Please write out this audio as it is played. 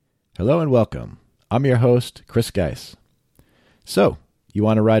Hello and welcome. I'm your host, Chris Geis. So, you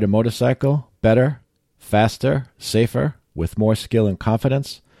want to ride a motorcycle better, faster, safer, with more skill and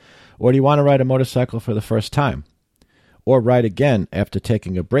confidence? Or do you want to ride a motorcycle for the first time? Or ride again after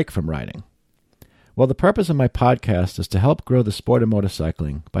taking a break from riding? Well, the purpose of my podcast is to help grow the sport of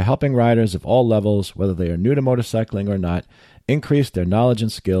motorcycling by helping riders of all levels, whether they are new to motorcycling or not, increase their knowledge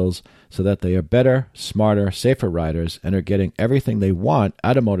and skills so that they are better, smarter, safer riders and are getting everything they want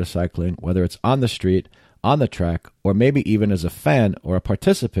out of motorcycling, whether it's on the street, on the track, or maybe even as a fan or a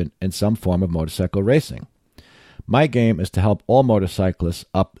participant in some form of motorcycle racing. My game is to help all motorcyclists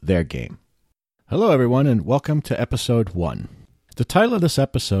up their game. Hello, everyone, and welcome to Episode 1. The title of this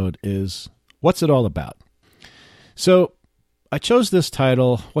episode is What's It All About? So I chose this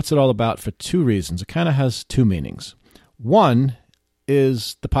title, What's It All About, for two reasons. It kind of has two meanings. One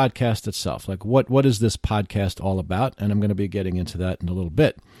is the podcast itself. Like, what is this podcast all about? And I'm going to be getting into that in a little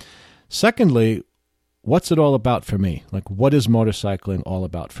bit. Secondly, what's it all about for me? Like, what is motorcycling all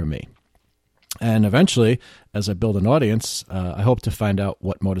about for me? And eventually, as I build an audience, I hope to find out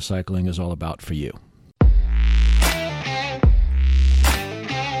what motorcycling is all about for you.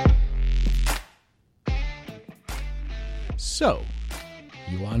 So,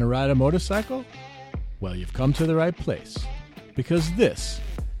 you want to ride a motorcycle? Well, you've come to the right place, because this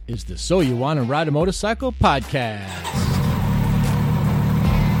is the So You Want to Ride a Motorcycle podcast.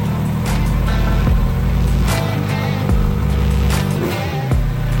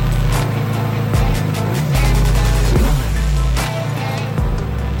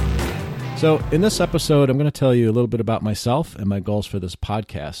 So in this episode, I'm going to tell you a little bit about myself and my goals for this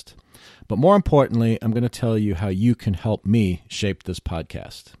podcast. But more importantly, I'm going to tell you how you can help me shape this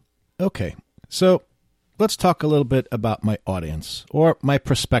podcast. Okay, so let's talk a little bit about my audience, or my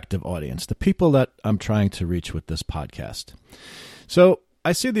prospective audience, the people that I'm trying to reach with this podcast. So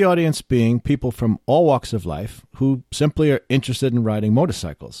I see the audience being people from all walks of life who simply are interested in riding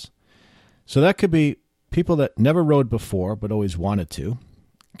motorcycles. So that could be people that never rode before but always wanted to.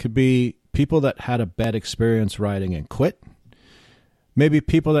 It could be people that had a bad experience riding and quit. Maybe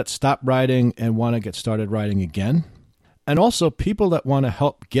people that stopped riding and want to get started riding again. And also people that want to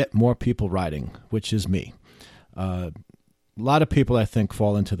help get more people riding, which is me. A lot of people, I think,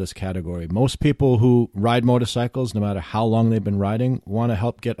 fall into this category. Most people who ride motorcycles, no matter how long they've been riding, want to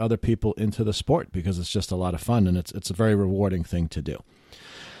help get other people into the sport because it's just a lot of fun and it's a very rewarding thing to do.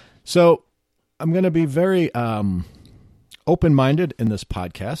 So I'm going to be very open-minded in this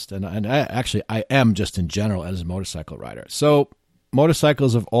podcast, and I am just in general as a motorcycle rider. So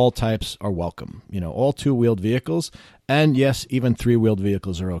motorcycles of all types are welcome. You know, all two-wheeled vehicles, and yes, even three-wheeled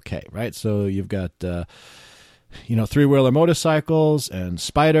vehicles are okay, right? So you've got, three-wheeler motorcycles and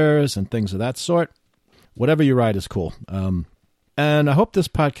spiders and things of that sort. Whatever you ride is cool. And I hope this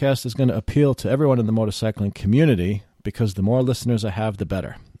podcast is going to appeal to everyone in the motorcycling community, because the more listeners I have, the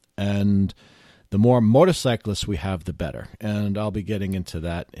better. And the more motorcyclists we have, the better. And I'll be getting into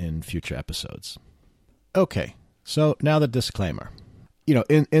that in future episodes. Okay, so now the disclaimer. You know,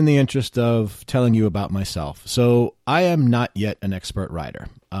 in the interest of telling you about myself. So I am not yet an expert rider.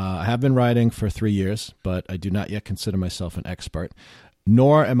 I have been riding for 3 years, but I do not yet consider myself an expert,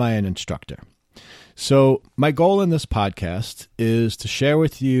 nor am I an instructor. So my goal in this podcast is to share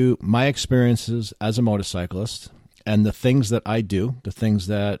with you my experiences as a motorcyclist and the things that I do, the things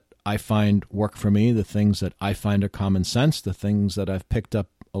that I find work for me, the things that I find are common sense, the things that I've picked up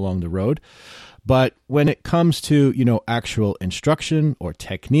along the road. But when it comes to, actual instruction or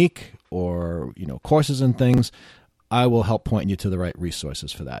technique or, courses and things, I will help point you to the right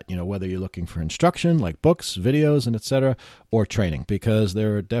resources for that. Whether you're looking for instruction like books, videos, and etc., or training, because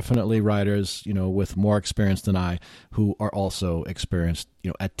there are definitely riders, with more experience than I who are also experienced,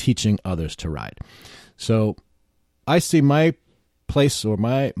 at teaching others to ride. So I see my place or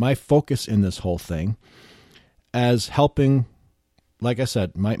my focus in this whole thing as helping, like I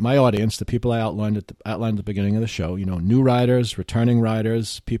said, my audience, the people I outlined at the beginning of the show, new riders, returning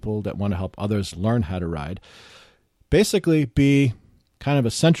riders, people that want to help others learn how to ride, basically be kind of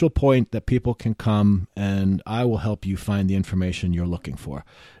a central point that people can come and I will help you find the information you're looking for.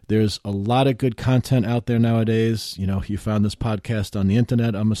 There's a lot of good content out there nowadays. You found this podcast on the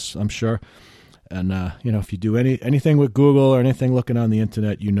internet, I'm sure. And, if you do anything with Google or anything looking on the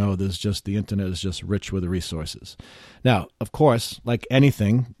internet, the internet is just rich with resources. Now, of course, like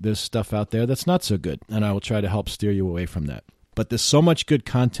anything, there's stuff out there that's not so good, and I will try to help steer you away from that. But there's so much good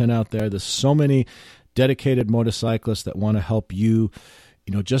content out there. There's so many dedicated motorcyclists that want to help you,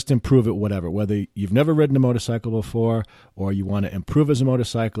 just improve at whether you've never ridden a motorcycle before or you want to improve as a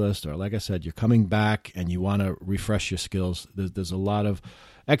motorcyclist, or like I said, you're coming back and you want to refresh your skills. There's a lot of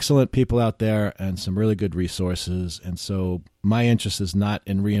excellent people out there and some really good resources. And so my interest is not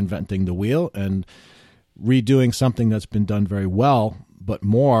in reinventing the wheel and redoing something that's been done very well, but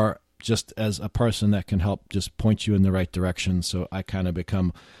more just as a person that can help just point you in the right direction. So I kind of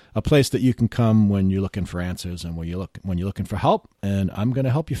become a place that you can come when you're looking for answers and when you're looking for help, and I'm going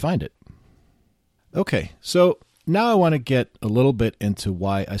to help you find it. Okay, so now I want to get a little bit into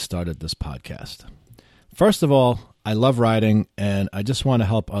why I started this podcast. First of all, I love riding, and I just want to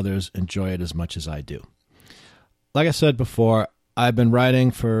help others enjoy it as much as I do. Like I said before, I've been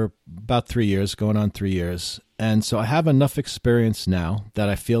riding for about 3 years, going on 3 years, and so I have enough experience now that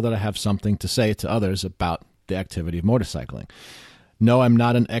I feel that I have something to say to others about the activity of motorcycling. No, I'm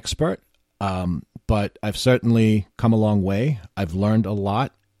not an expert, but I've certainly come a long way. I've learned a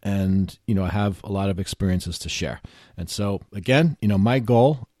lot, and I have a lot of experiences to share. And so, again, my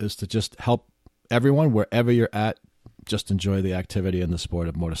goal is to just help everyone, wherever you're at, just enjoy the activity and the sport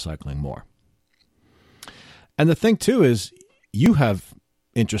of motorcycling more. And the thing, too, is you have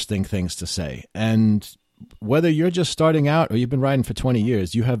interesting things to say. And whether you're just starting out or you've been riding for 20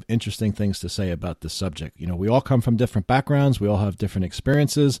 years, you have interesting things to say about this subject. We all come from different backgrounds. We all have different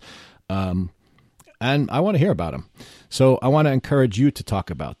experiences. And I want to hear about them. So I want to encourage you to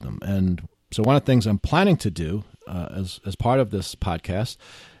talk about them. And so one of the things I'm planning to do as part of this podcast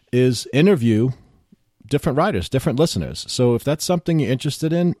is interview different riders, different listeners. So if that's something you're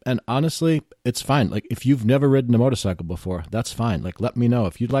interested in, and honestly, it's fine. Like if you've never ridden a motorcycle before, that's fine. Like let me know.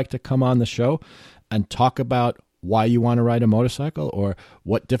 If you'd like to come on the show and talk about why you want to ride a motorcycle or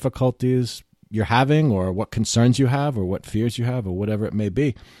what difficulties you're having or what concerns you have or what fears you have or whatever it may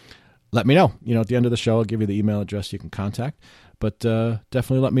be, let me know. At the end of the show, I'll give you the email address you can contact, but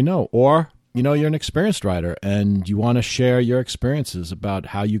definitely let me know. Or, you're an experienced rider and you want to share your experiences about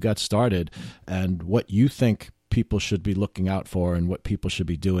how you got started and what you think people should be looking out for and what people should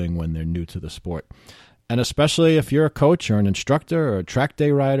be doing when they're new to the sport. And especially if you're a coach or an instructor or a track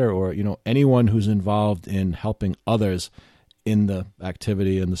day rider or, anyone who's involved in helping others in the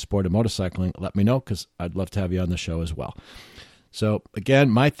activity and the sport of motorcycling, let me know because I'd love to have you on the show as well. So again,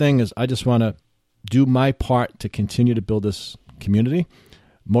 my thing is I just want to do my part to continue to build this community.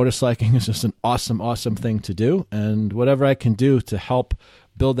 Motorcycling is just an awesome, awesome thing to do. And whatever I can do to help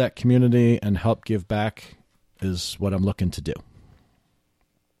build that community and help give back is what I'm looking to do.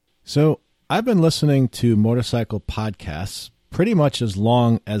 So I've been listening to motorcycle podcasts pretty much as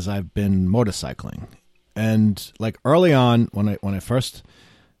long as I've been motorcycling. And like early on, when I first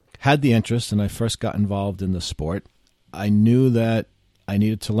had the interest and I first got involved in the sport, I knew that I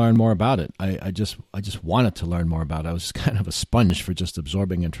needed to learn more about it. I just wanted to learn more about it. I was kind of a sponge for just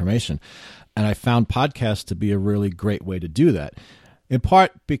absorbing information. And I found podcasts to be a really great way to do that. In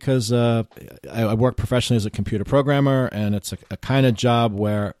part because I work professionally as a computer programmer, and it's a kind of job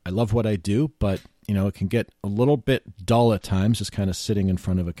where I love what I do, but it can get a little bit dull at times, just kind of sitting in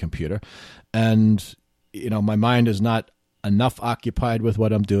front of a computer. And my mind is not enough occupied with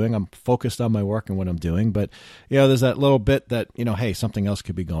what I'm doing. I'm focused on my work and what I'm doing, but there's that little bit that hey, something else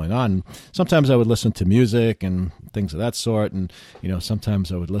could be going on. Sometimes I would listen to music and things of that sort, and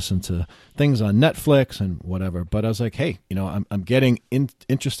sometimes I would listen to things on Netflix and whatever. But I was like, hey, I'm getting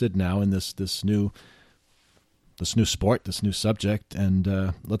interested now in this new sport, this new subject,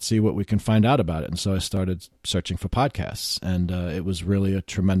 and let's see what we can find out about it. And so I started searching for podcasts, and it was really a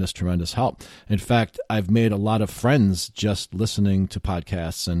tremendous, tremendous help. In fact, I've made a lot of friends just listening to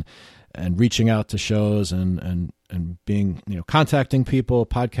podcasts and reaching out to shows and being, contacting people,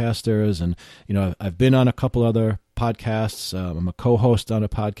 podcasters. And, I've been on a couple other podcasts. I'm a co-host on a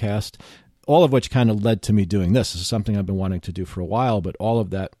podcast, all of which kind of led to me doing this. This is something I've been wanting to do for a while, but all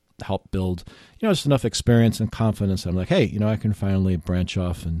of that help build, just enough experience and confidence. I'm like, hey, I can finally branch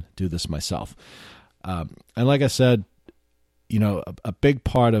off and do this myself. And like I said, a big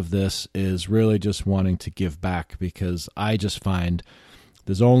part of this is really just wanting to give back, because I just find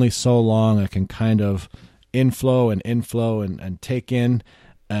there's only so long I can kind of inflow and take in.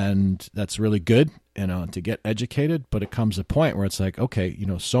 And that's really good, to get educated. But it comes a point where it's like, okay,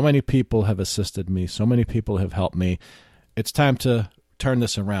 so many people have assisted me. So many people have helped me. It's time to turn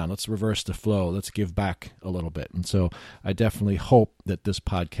this around. Let's reverse the flow. Let's give back a little bit. And so I definitely hope that this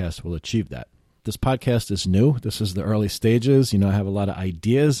podcast will achieve that. This podcast is new. This is the early stages. I have a lot of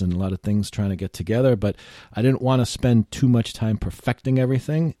ideas and a lot of things trying to get together, but I didn't want to spend too much time perfecting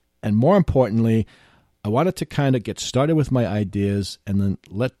everything. And more importantly, I wanted to kind of get started with my ideas and then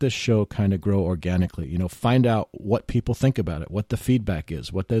let this show kind of grow organically, find out what people think about it, what the feedback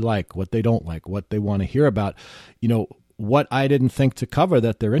is, what they like, what they don't like, what they want to hear about, what I didn't think to cover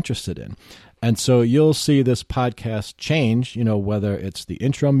that they're interested in. And so you'll see this podcast change, whether it's the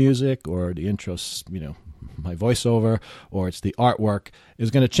intro music or the intro, my voiceover, or it's the artwork is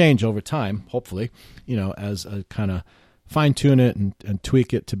going to change over time, hopefully, as I kind of fine tune it and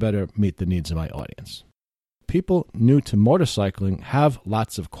tweak it to better meet the needs of my audience. People new to motorcycling have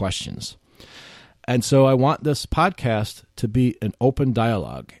lots of questions. And so I want this podcast to be an open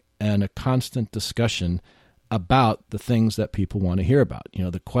dialogue and a constant discussion about the things that people want to hear about,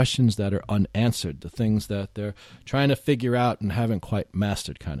 the questions that are unanswered, the things that they're trying to figure out and haven't quite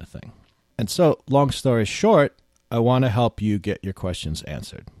mastered kind of thing. And so, long story short, I want to help you get your questions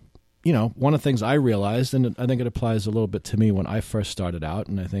answered. One of the things I realized, and I think it applies a little bit to me when I first started out,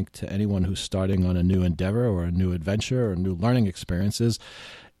 and I think to anyone who's starting on a new endeavor or a new adventure or a new learning experience, is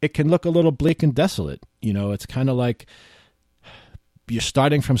it can look a little bleak and desolate. It's kind of like you're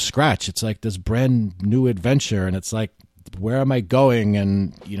starting from scratch. It's like this brand new adventure, and it's like, where am I going?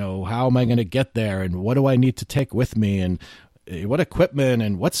 And, how am I going to get there? And what do I need to take with me? And what equipment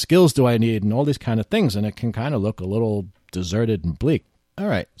and what skills do I need? And all these kind of things. And it can kind of look a little deserted and bleak. All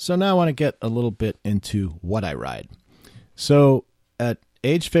right, so now I want to get a little bit into what I ride. So at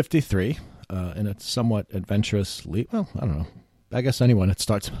age 53, in a somewhat adventurous leap, well, I don't know. I guess anyone that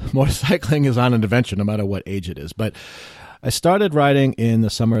starts motorcycling is on an adventure, no matter what age it is. But I started riding in the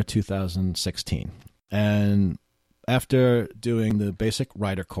summer of 2016. And after doing the basic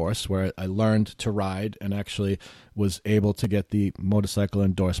rider course, where I learned to ride and actually was able to get the motorcycle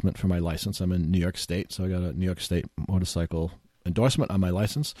endorsement for my license, I'm in New York State, so I got a New York State motorcycle endorsement on my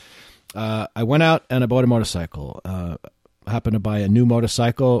license. I went out and I bought a motorcycle. Happened to buy a new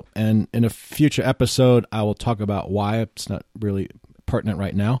motorcycle, and in a future episode, I will talk about why. It's not really pertinent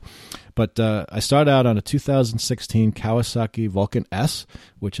right now, but I started out on a 2016 Kawasaki Vulcan S,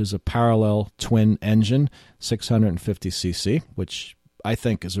 which is a parallel twin engine, 650cc, which I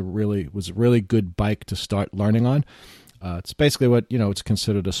think was a really good bike to start learning on. It's basically what it's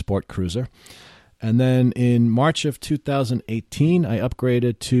considered a sport cruiser. And then in March of 2018, I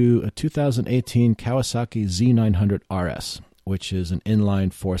upgraded to a 2018 Kawasaki Z900 RS, which is an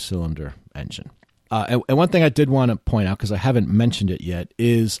inline four-cylinder engine. And one thing I did want to point out, because I haven't mentioned it yet,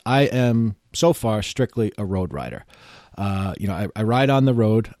 is I am so far strictly a road rider. I ride on the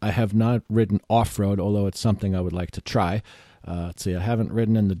road. I have not ridden off-road, although it's something I would like to try. Let's see, I haven't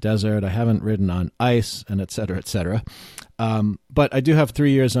ridden in the desert. I haven't ridden on ice, and et cetera, et cetera. But I do have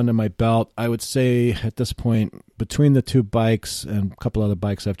 3 years under my belt. I would say at this point, between the two bikes and a couple other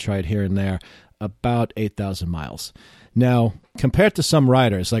bikes I've tried here and there, about 8,000 miles. Now, compared to some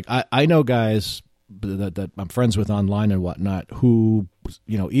riders, like I know guys that I'm friends with online and whatnot who,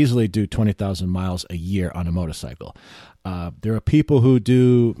 easily do 20,000 miles a year on a motorcycle. There are people who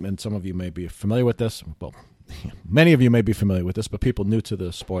do, and some of you may be familiar with this, well, many of you may be familiar with this, but people new to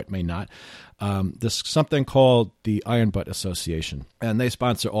the sport may not. There's something called the Iron Butt Association, and they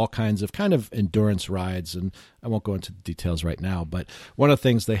sponsor all kinds of kind of endurance rides, and I won't go into the details right now, but one of the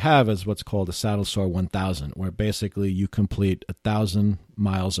things they have is what's called a Saddle Sore 1000, where basically you complete 1,000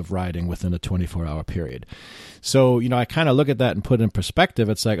 miles of riding within a 24-hour period. So, I kind of look at that and put it in perspective.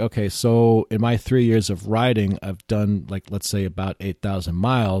 It's like, okay, so in my 3 years of riding, I've done, like, let's say about 8,000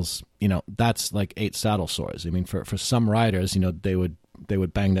 miles. That's like 8 saddle sores. I mean, for some riders, they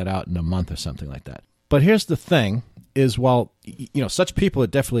would bang that out in a month or something like that. But here's the thing is, while, such people are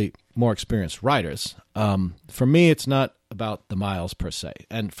definitely more experienced riders, for me, it's not about the miles per se.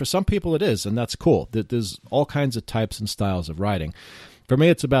 And for some people it is, and that's cool. There's all kinds of types and styles of riding. For me,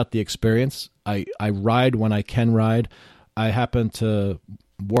 it's about the experience. I ride when I can ride. I happen to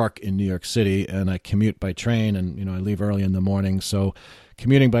work in New York City, and I commute by train, and, I leave early in the morning. So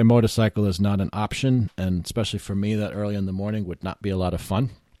commuting by motorcycle is not an option, and especially for me, that early in the morning would not be a lot of fun.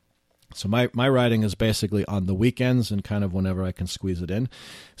 So my riding is basically on the weekends and kind of whenever I can squeeze it in.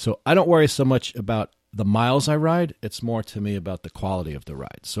 So I don't worry so much about the miles I ride. It's more to me about the quality of the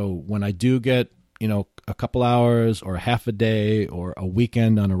ride. So when I do get, a couple hours or half a day or a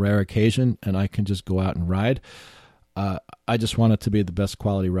weekend on a rare occasion, and I can just go out and ride, I just want it to be the best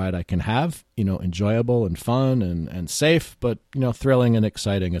quality ride I can have, enjoyable and fun and safe, but, thrilling and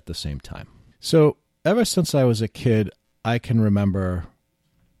exciting at the same time. So ever since I was a kid, I can remember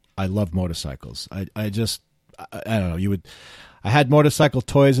I love motorcycles. I don't know, I had motorcycle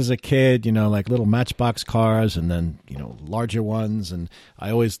toys as a kid, like little Matchbox cars, and then, larger ones. And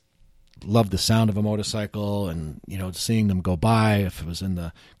I always loved the sound of a motorcycle and, seeing them go by. If it was in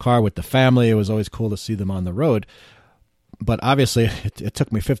the car with the family, it was always cool to see them on the road. But obviously, it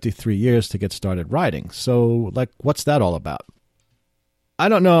took me 53 years to get started riding. So, what's that all about? I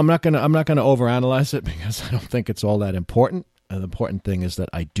don't know. I'm not gonna overanalyze it because I don't think it's all that important. The important thing is that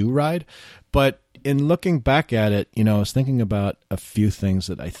I do ride. But in looking back at it, I was thinking about a few things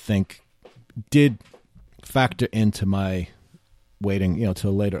that I think did factor into my waiting, to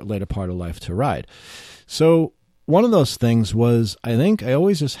a later part of life to ride. So one of those things was, I think I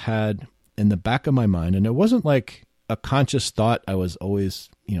always just had in the back of my mind, and it wasn't like a conscious thought I was always,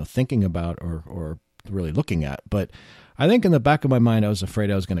 thinking about or really looking at, but I think in the back of my mind, I was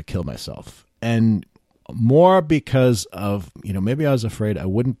afraid I was going to kill myself. And more because of, maybe I was afraid I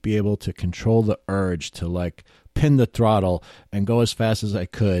wouldn't be able to control the urge to pin the throttle and go as fast as I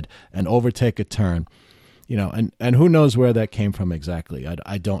could and overtake a turn, and who knows where that came from exactly.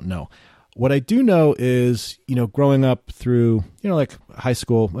 I don't know. What I do know is, growing up through, high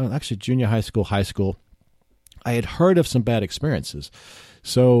school, well, actually junior high school, I had heard of some bad experiences.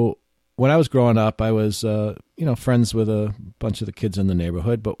 So when I was growing up, I was, friends with a bunch of the kids in the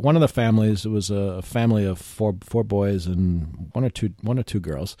neighborhood. But one of the families, it was a family of four boys and one or two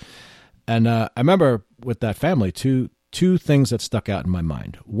girls. And I remember with that family, two things that stuck out in my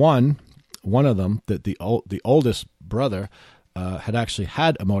mind. One of them, that the oldest brother had actually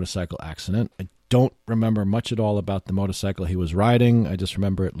had a motorcycle accident. I don't remember much at all about the motorcycle he was riding. I just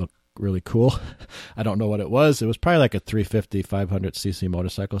remember it looked really cool. I don't know what it was. It was probably like a 350, 500cc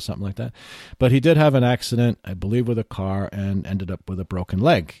motorcycle, something like that. But he did have an accident, I believe, with a car and ended up with a broken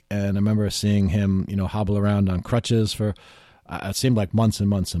leg. And I remember seeing him, hobble around on crutches for, it seemed like months and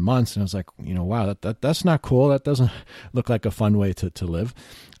months and months. And I was like, wow, that's not cool. That doesn't look like a fun way to live.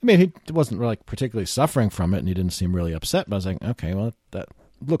 I mean, he wasn't really particularly suffering from it and he didn't seem really upset. But I was like, okay, well, that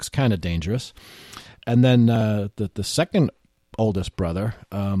looks kind of dangerous. And then the second oldest brother,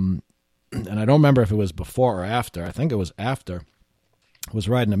 and I don't remember if it was before or after. I think it was after. Was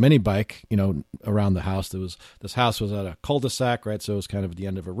riding a mini bike, around the house. This house was at a cul-de-sac, right? So it was kind of the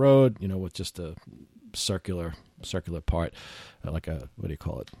end of a road, with just a circular part, like a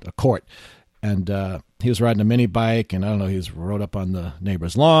court. And he was riding a mini bike, and I don't know, he rode up on the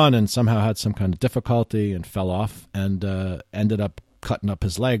neighbor's lawn and somehow had some kind of difficulty and fell off and ended up cutting up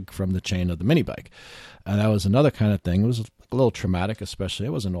his leg from the chain of the mini bike. And that was another kind of thing. It was a little traumatic, especially.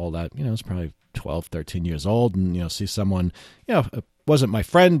 It wasn't all that, it was probably 12, 13 years old. And, see someone, it wasn't my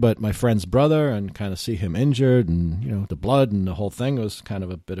friend, but my friend's brother, and kind of see him injured and, the blood and the whole thing was kind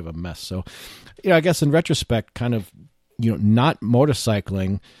of a bit of a mess. So, I guess in retrospect, kind of, not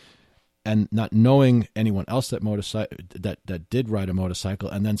motorcycling and not knowing anyone else that did ride a motorcycle,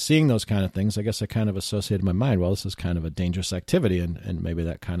 and then seeing those kind of things, I guess I kind of associated in my mind, well, this is kind of a dangerous activity, and maybe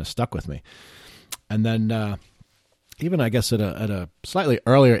that kind of stuck with me. And then even, I guess, at a slightly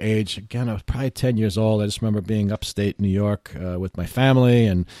earlier age, again, I was probably 10 years old. I just remember being upstate New York with my family,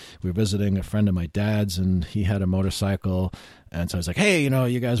 and we were visiting a friend of my dad's, and he had a motorcycle. And so I was like, hey,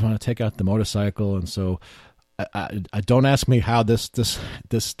 you guys want to take out the motorcycle? And so I don't ask me how this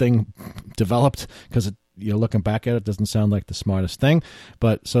thing developed, because looking back at it, doesn't sound like the smartest thing.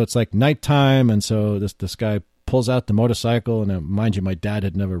 But so it's like nighttime, and so this guy pulls out the motorcycle, and mind you, my dad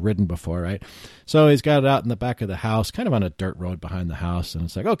had never ridden before, right? So he's got it out in the back of the house, kind of on a dirt road behind the house, and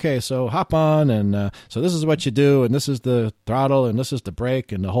it's like, okay, so hop on, and so this is what you do, and this is the throttle, and this is the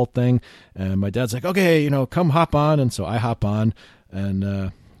brake, and the whole thing. And my dad's like, okay, come hop on, and so I hop on,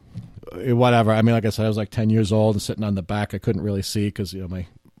 and whatever. I mean, like I said, I was like 10 years old and sitting on the back. I couldn't really see because my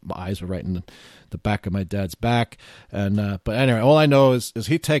eyes were right in the back of my dad's back. And but anyway, all I know is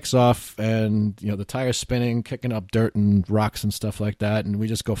he takes off, and the tire's spinning, kicking up dirt and rocks and stuff like that, and we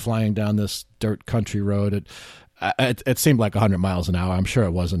just go flying down this dirt country road. It seemed like 100 miles an hour. I'm sure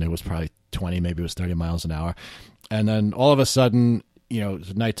it wasn't. It was probably 20, maybe it was 30 miles an hour. And then all of a sudden,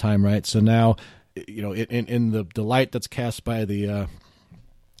 it's nighttime, right? So now, in the light that's cast by the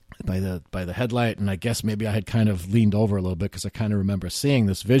headlight, and I guess maybe I had kind of leaned over a little bit because I kind of remember seeing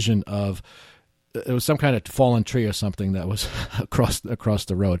this vision of, it was some kind of fallen tree or something that was across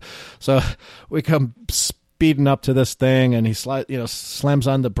the road. So we come speeding up to this thing, and he slams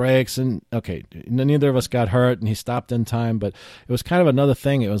on the brakes, and okay, neither of us got hurt, and he stopped in time. But it was kind of another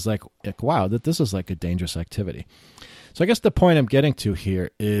thing. It was like wow, this is like a dangerous activity. So I guess the point I'm getting to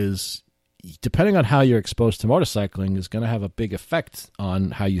here is, depending on how you're exposed to motorcycling is going to have a big effect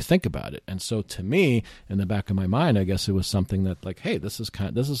on how you think about it. And so to me, in the back of my mind, I guess it was something that like, hey, this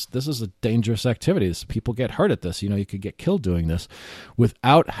is a dangerous activity. People get hurt at this. You could get killed doing this,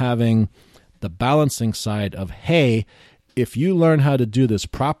 without having the balancing side of, hey, if you learn how to do this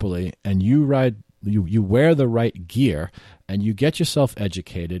properly and you wear the right gear and you get yourself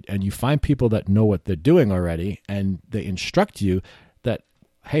educated and you find people that know what they're doing already and they instruct you that,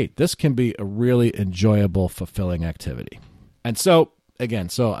 hey, this can be a really enjoyable, fulfilling activity. And so, again,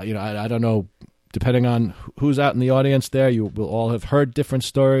 I don't know, depending on who's out in the audience there, you will all have heard different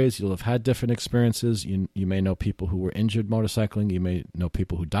stories. You'll have had different experiences. You may know people who were injured motorcycling. You may know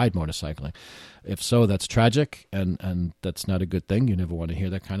people who died motorcycling. If so, that's tragic, and that's not a good thing. You never want to hear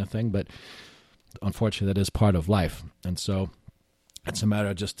that kind of thing. But unfortunately, that is part of life. And so it's a matter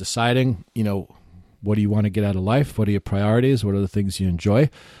of just deciding, what do you want to get out of life? What are your priorities? What are the things you enjoy?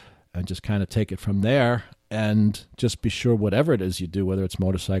 And just kind of take it from there. And just be sure whatever it is you do, whether it's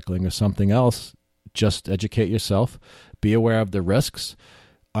motorcycling or something else, just educate yourself, be aware of the risks,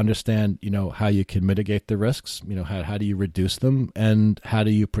 understand, how you can mitigate the risks, how do you reduce them, and how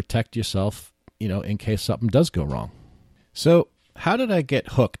do you protect yourself, in case something does go wrong. So how did I get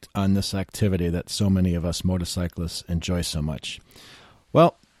hooked on this activity that so many of us motorcyclists enjoy so much?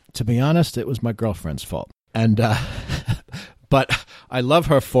 Well, to be honest, it was my girlfriend's fault. And, but I love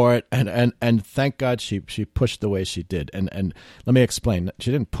her for it, and thank God she pushed the way she did. And let me explain.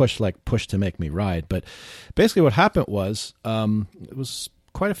 She didn't push to make me ride, but basically what happened was, it was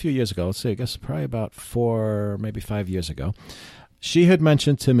quite a few years ago. Let's say, I guess probably about 4, maybe 5 years ago. She had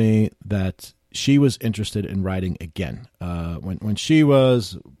mentioned to me that she was interested in riding again. When she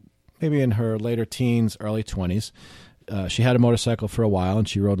was maybe in her later teens, early 20s. She had a motorcycle for a while, and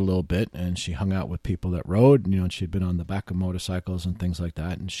she rode a little bit, and she hung out with people that rode, and she'd been on the back of motorcycles and things like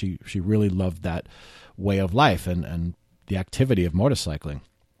that, and she really loved that way of life and the activity of motorcycling.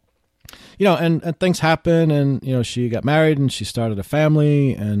 And things happen, and, she got married, and she started a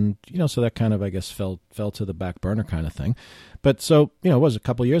family, and, so that kind of, I guess, fell to the back burner kind of thing. But so, it was a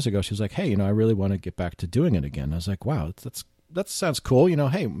couple of years ago, she was like, hey, I really want to get back to doing it again. I was like, wow, that sounds cool.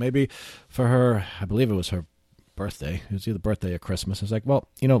 Hey, maybe for her, I believe it was her birthday. It was either birthday or Christmas. I was like, well,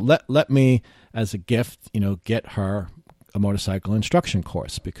 let me, as a gift, get her a motorcycle instruction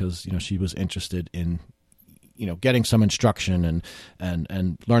course, because, she was interested in, getting some instruction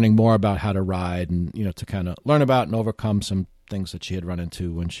and learning more about how to ride, and, to kind of learn about and overcome some things that she had run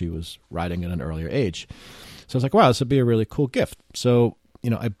into when she was riding at an earlier age. So I was like, wow, this would be a really cool gift. So,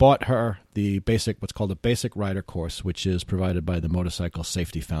 I bought her what's called a basic rider course, which is provided by the Motorcycle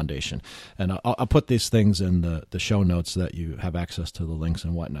Safety Foundation. And I'll put these things in the show notes so that you have access to the links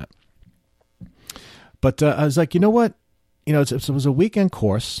and whatnot. But I was like, you know what? It was a weekend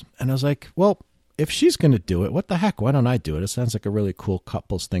course. And I was like, well, if she's going to do it, what the heck? Why don't I do it? It sounds like a really cool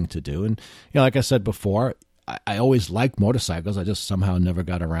couples thing to do. And, like I said before, I always liked motorcycles. I just somehow never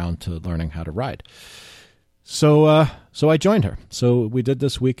got around to learning how to ride. So I joined her. So we did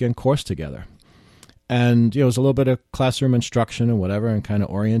this weekend course together. And, it was a little bit of classroom instruction and whatever, and kind of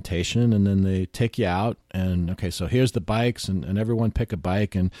orientation. And then they take you out and, okay, so here's the bikes, and everyone pick a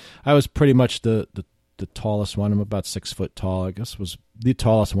bike. And I was pretty much the tallest one. I'm about 6 foot tall. I guess was the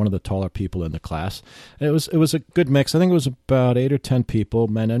tallest, one of the taller people in the class. And it was a good mix. I think it was about 8 or 10 people,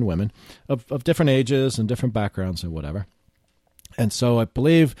 men and women, of different ages and different backgrounds and whatever. And so I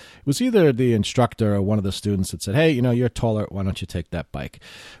believe it was either the instructor or one of the students that said, hey, you're taller, why don't you take that bike?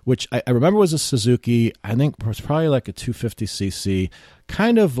 Which I remember was a Suzuki. I think it was probably like a 250cc,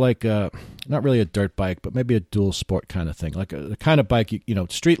 kind of like not really a dirt bike, but maybe a dual sport kind of thing. Like the kind of bike,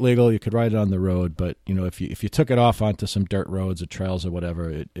 street legal, you could ride it on the road, but, if you took it off onto some dirt roads or trails or whatever,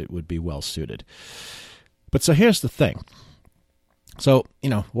 it would be well suited. But so here's the thing. So,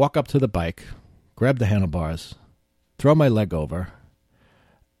 walk up to the bike, grab the handlebars, throw my leg over,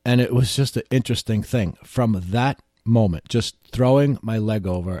 and it was just an interesting thing. From that moment, just throwing my leg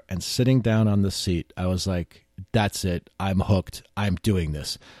over and sitting down on the seat, I was like, that's it. I'm hooked. I'm doing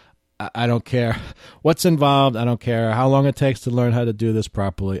this. I don't care what's involved. I don't care how long it takes to learn how to do this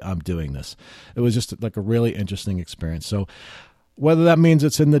properly. I'm doing this. It was just like a really interesting experience. So whether that means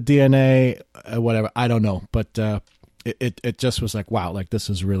it's in the DNA, whatever, I don't know. But it just was like, wow, like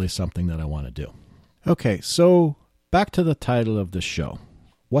this is really something that I want to do. Okay, so back to the title of the show.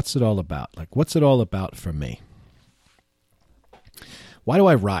 What's it all about? Like, what's it all about for me? Why do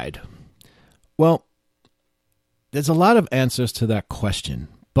I ride? Well, there's a lot of answers to that question,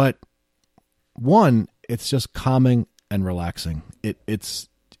 but one, it's just calming and relaxing. It's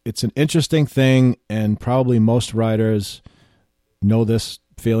an interesting thing, and probably most riders know this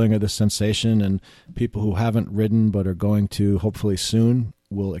feeling or this sensation, and people who haven't ridden but are going to hopefully soon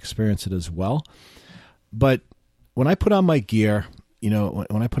will experience it as well. But when I put on my gear,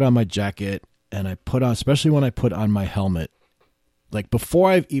 when I put on my jacket and I put on, especially when I put on my helmet, Like before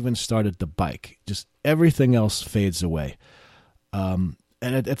I've even started the bike, just everything else fades away. And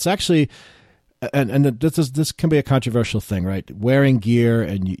it's actually, and this can be a controversial thing, right? Wearing gear,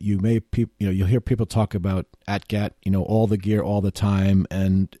 and you'll hear people talk about ATGAT, all the gear all the time,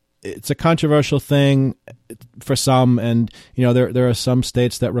 and it's a controversial thing for some. And there are some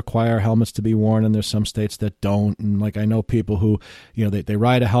states that require helmets to be worn, and there's some states that don't. And like I know people who they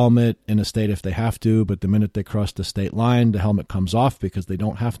ride a helmet in a state if they have to, but the minute they cross the state line, the helmet comes off because they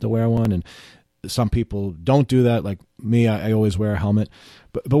don't have to wear one. And some people don't do that. Like me, I always wear a helmet.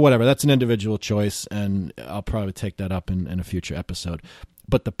 But whatever, that's an individual choice, and I'll probably take that up in a future episode.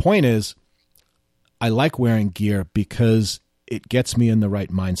 But the point is, I like wearing gear because it gets me in the right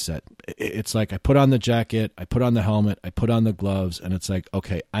mindset. It's like I put on the jacket, I put on the helmet, I put on the gloves, and it's like,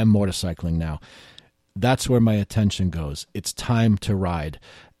 okay, I'm motorcycling now. That's where my attention goes. It's time to ride,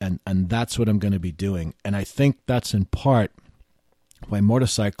 and that's what I'm going to be doing. And I think that's in part why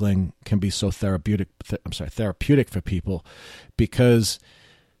motorcycling can be so therapeutic for people, because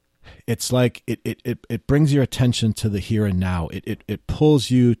it's like it brings your attention to the here and now. It pulls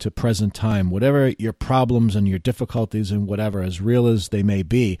you to present time, whatever your problems and your difficulties and whatever, as real as they may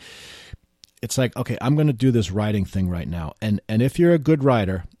be. It's like, okay, I'm going to do this riding thing right now. And if you're a good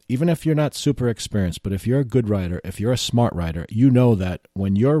rider, even if you're not super experienced, but if you're a good rider, if you're a smart rider, you know that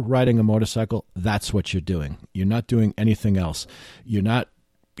when you're riding a motorcycle, that's what you're doing. You're not doing anything else. You're not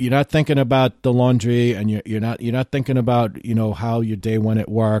thinking about the laundry, and you're not thinking about how your day went at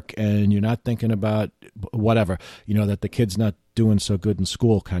work, and you're not thinking about whatever that the kid's not doing so good in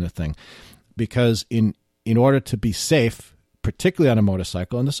school kind of thing. Because in order to be safe, particularly on a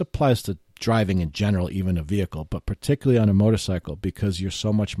motorcycle, and this applies to driving in general, even a vehicle, but particularly on a motorcycle, because you're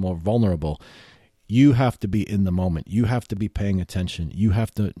so much more vulnerable, you have to be in the moment. You have to be paying attention. You have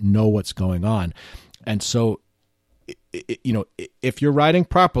to know what's going on. And so if you're riding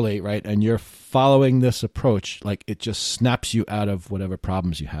properly, right, and you're following this approach, like it just snaps you out of whatever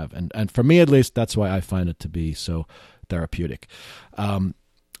problems you have. And for me, at least, that's why I find it to be so therapeutic.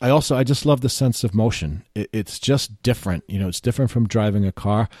 I just love the sense of motion. It's just different. It's different from driving a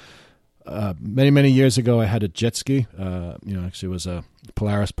car. Many years ago, I had a jet ski. Actually, it was a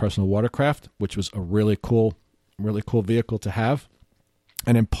Polaris personal watercraft, which was a really cool vehicle to have.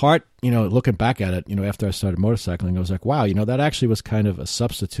 And in part, looking back at it, after I started motorcycling, I was like, wow, that actually was kind of a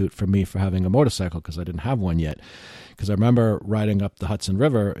substitute for me for having a motorcycle, because I didn't have one yet. Because I remember riding up the Hudson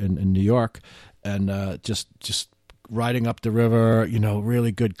River in New York, and just riding up the river,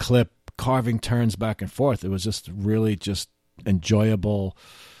 really good clip, carving turns back and forth. It was just really just enjoyable,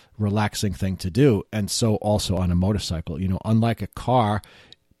 relaxing thing to do. And so also on a motorcycle, unlike a car,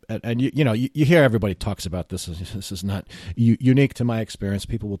 and you hear everybody talks about this. This is not unique to my experience.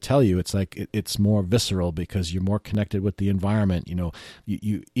 People will tell you it's like it's more visceral because you're more connected with the environment.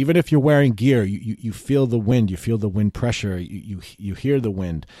 You even if you're wearing gear, you feel the wind. You feel the wind pressure. You hear the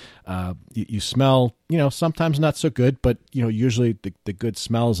wind. You smell. Sometimes not so good, but usually the good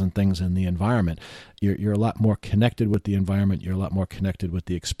smells and things in the environment. You're a lot more connected with the environment. You're a lot more connected with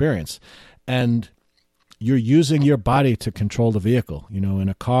the experience, and you're using your body to control the vehicle. In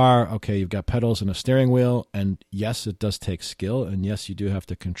a car, okay, you've got pedals and a steering wheel, and yes, it does take skill, and yes, you do have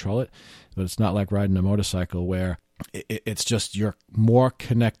to control it, but it's not like riding a motorcycle where it's just you're more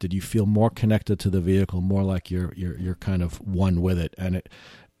connected. You feel more connected to the vehicle, more like you're kind of one with it, and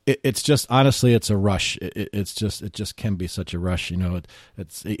it's just, honestly, it's a rush. It just can be such a rush.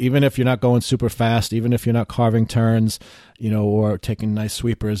 It's even if you're not going super fast, even if you're not carving turns, or taking nice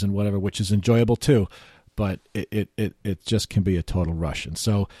sweepers and whatever, which is enjoyable too. But it just can be a total rush. And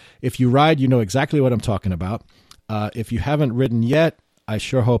so if you ride, you know exactly what I'm talking about. If you haven't ridden yet, I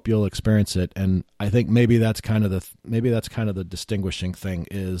sure hope you'll experience it. And I think maybe that's kind of the distinguishing thing,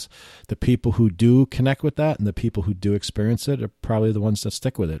 is the people who do connect with that and the people who do experience it are probably the ones that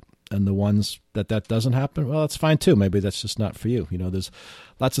stick with it. And the ones that doesn't happen, well, that's fine too. Maybe that's just not for you. There's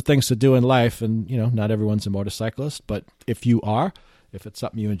lots of things to do in life, and not everyone's a motorcyclist. But if you are, if it's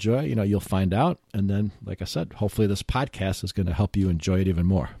something you enjoy, you'll find out. And then, like I said, hopefully this podcast is going to help you enjoy it even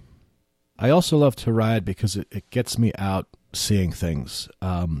more. I also love to ride because it gets me out seeing things.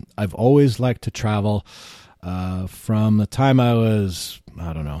 I've always liked to travel. From the time I was,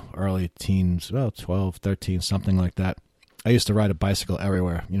 early teens, 12, 13, something like that. I used to ride a bicycle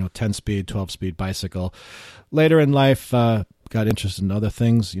everywhere, 10-speed, 12-speed bicycle. Later in life, got interested in other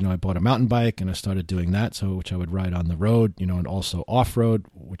things. I bought a mountain bike and I started doing that, which I would ride on the road, and also off-road,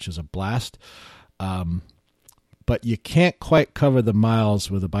 which is a blast. But you can't quite cover the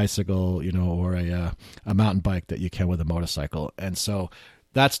miles with a bicycle, or a mountain bike that you can with a motorcycle. And so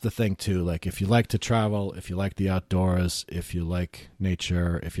that's the thing too. Like if you like to travel, if you like the outdoors, if you like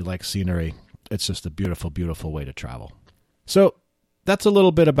nature, if you like scenery, it's just a beautiful, beautiful way to travel. So that's a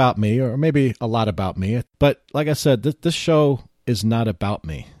little bit about me, or maybe a lot about me. But like I said, this show is not about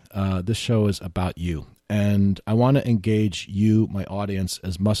me. This show is about you. And I want to engage you, my audience,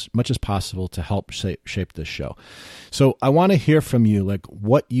 as much as possible to help shape this show. So I want to hear from you, like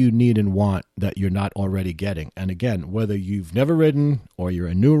what you need and want that you're not already getting. And again, whether you've never ridden, or you're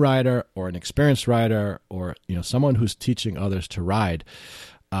a new rider, or an experienced rider, or someone who's teaching others to ride,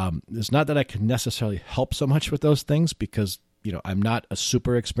 it's not that I can necessarily help so much with those things because I'm not a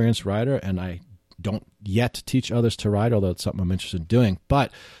super experienced rider, and I don't yet teach others to ride, although it's something I'm interested in doing.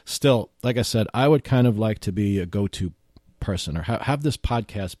 But still, like I said, I would kind of like to be a go-to person, or have this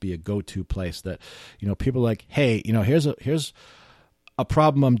podcast be a go-to place that, people are like, hey, here's a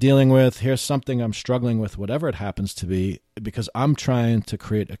problem I'm dealing with. Here's something I'm struggling with, whatever it happens to be, because I'm trying to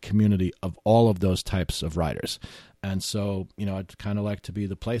create a community of all of those types of riders. And so, I'd kind of like to be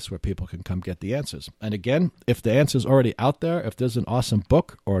the place where people can come get the answers. And again, if the answer's already out there, if there's an awesome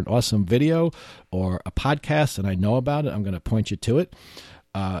book or an awesome video or a podcast and I know about it, I'm going to point you to it.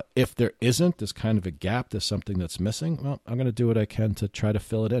 If there isn't, there's kind of a gap, there's something that's missing, well, I'm going to do what I can to try to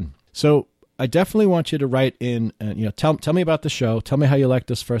fill it in. So I definitely want you to write in and, tell me about the show. Tell me how you liked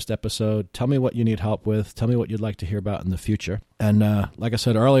this first episode. Tell me what you need help with. Tell me what you'd like to hear about in the future. And like I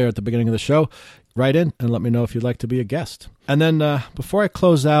said earlier at the beginning of the show, write in and let me know if you'd like to be a guest. And then before I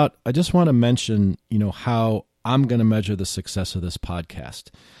close out, I just want to mention, how I'm going to measure the success of this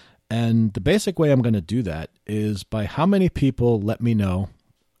podcast. And the basic way I'm going to do that is by how many people let me know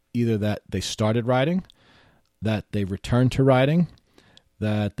either that they started riding, that they returned to riding,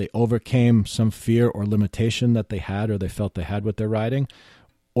 that they overcame some fear or limitation that they had or they felt they had with their riding,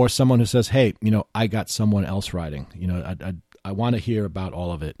 or someone who says, hey, I got someone else riding. I want to hear about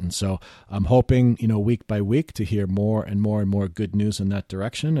all of it. And so I'm hoping, week by week to hear more and more and more good news in that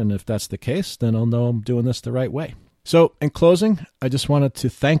direction. And if that's the case, then I'll know I'm doing this the right way. So in closing, I just wanted to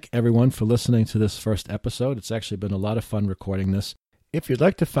thank everyone for listening to this first episode. It's actually been a lot of fun recording this. If you'd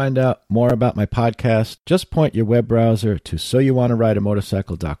like to find out more about my podcast, just point your web browser to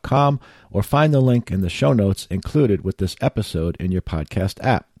soyouwanttorideamotorcycle.com or find the link in the show notes included with this episode in your podcast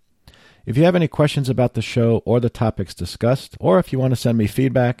app. If you have any questions about the show or the topics discussed, or if you want to send me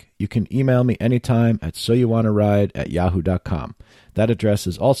feedback, you can email me anytime at soyouwanttoride@yahoo.com. That address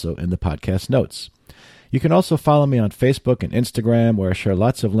is also in the podcast notes. You can also follow me on Facebook and Instagram, where I share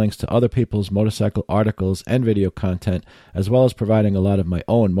lots of links to other people's motorcycle articles and video content, as well as providing a lot of my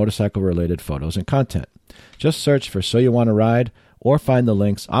own motorcycle-related photos and content. Just search for So You Want to Ride, or find the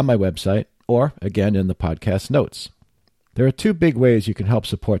links on my website, or, again, in the podcast notes. There are two big ways you can help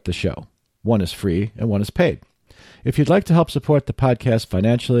support the show. One is free and one is paid. If you'd like to help support the podcast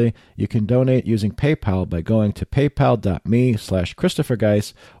financially, you can donate using PayPal by going to paypal.me/Christopher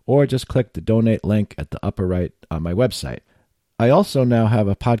Geis, or just click the donate link at the upper right on my website. I also now have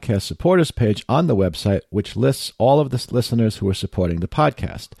a podcast supporters page on the website, which lists all of the listeners who are supporting the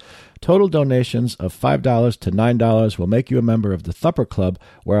podcast. Total donations of $5 to $9 will make you a member of the Thumper Club,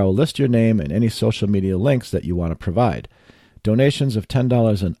 where I will list your name and any social media links that you want to provide. Donations of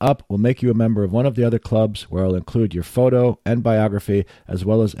 $10 and up will make you a member of one of the other clubs, where I'll include your photo and biography, as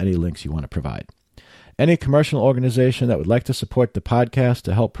well as any links you want to provide. Any commercial organization that would like to support the podcast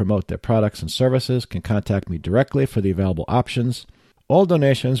to help promote their products and services can contact me directly for the available options. All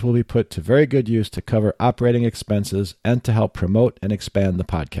donations will be put to very good use to cover operating expenses and to help promote and expand the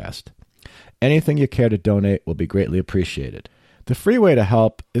podcast. Anything you care to donate will be greatly appreciated. The free way to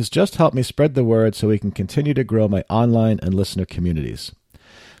help is just help me spread the word so we can continue to grow my online and listener communities.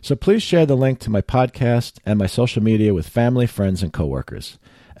 So please share the link to my podcast and my social media with family, friends, and coworkers.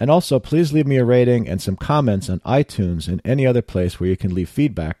 And also, please leave me a rating and some comments on iTunes and any other place where you can leave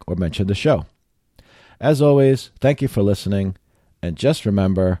feedback or mention the show. As always, thank you for listening, and just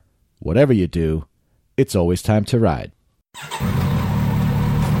remember, whatever you do, it's always time to ride.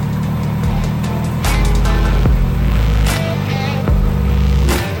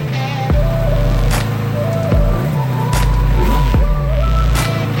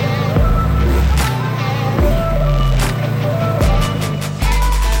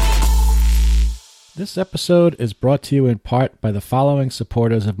 This episode is brought to you in part by the following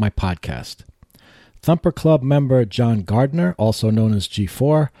supporters of my podcast. Thumper Club member John Gardner, also known as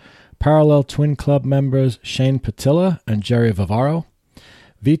G4, Parallel Twin Club members Shane Patilla and Jerry Vivaro,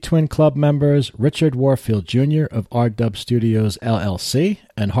 V-Twin Club members Richard Warfield Jr. of R-Dub Studios LLC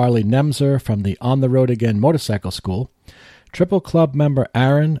and Harley Nemzer from the On the Road Again Motorcycle School, Triple Club member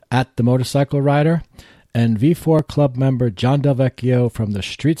Aaron at The Motorcycle Rider, and V4 Club member John Delvecchio from the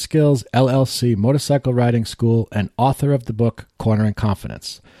Street Skills LLC Motorcycle Riding School and author of the book Cornering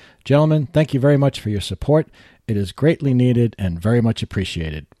Confidence. Gentlemen, thank you very much for your support. It is greatly needed and very much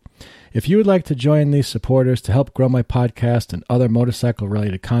appreciated. If you would like to join these supporters to help grow my podcast and other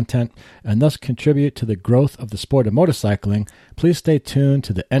motorcycle-related content, and thus contribute to the growth of the sport of motorcycling, please stay tuned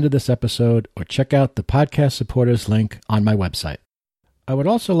to the end of this episode or check out the podcast supporters link on my website. I would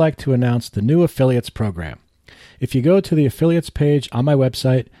also like to announce the new affiliates program. If you go to the affiliates page on my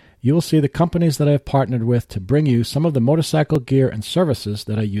website, you will see the companies that I have partnered with to bring you some of the motorcycle gear and services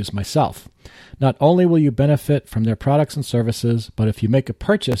that I use myself. Not only will you benefit from their products and services, but if you make a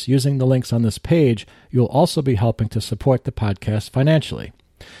purchase using the links on this page, you'll also be helping to support the podcast financially.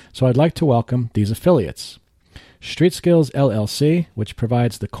 So I'd like to welcome these affiliates. Street Skills LLC, which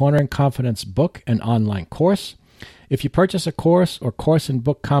provides the Cornering Confidence book and online course. If you purchase a course or course and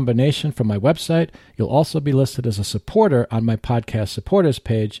book combination from my website, you'll also be listed as a supporter on my podcast supporters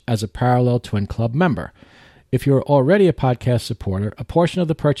page as a Parallel Twin Club member. If you're already a podcast supporter, a portion of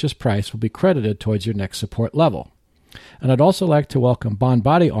the purchase price will be credited towards your next support level. And I'd also like to welcome Bond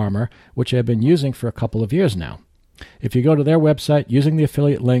Body Armor, which I've been using for a couple of years now. If you go to their website using the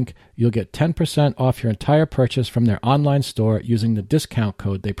affiliate link, you'll get 10% off your entire purchase from their online store using the discount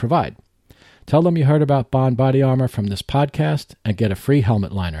code they provide. Tell them you heard about Bond Body Armor from this podcast and get a free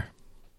helmet liner.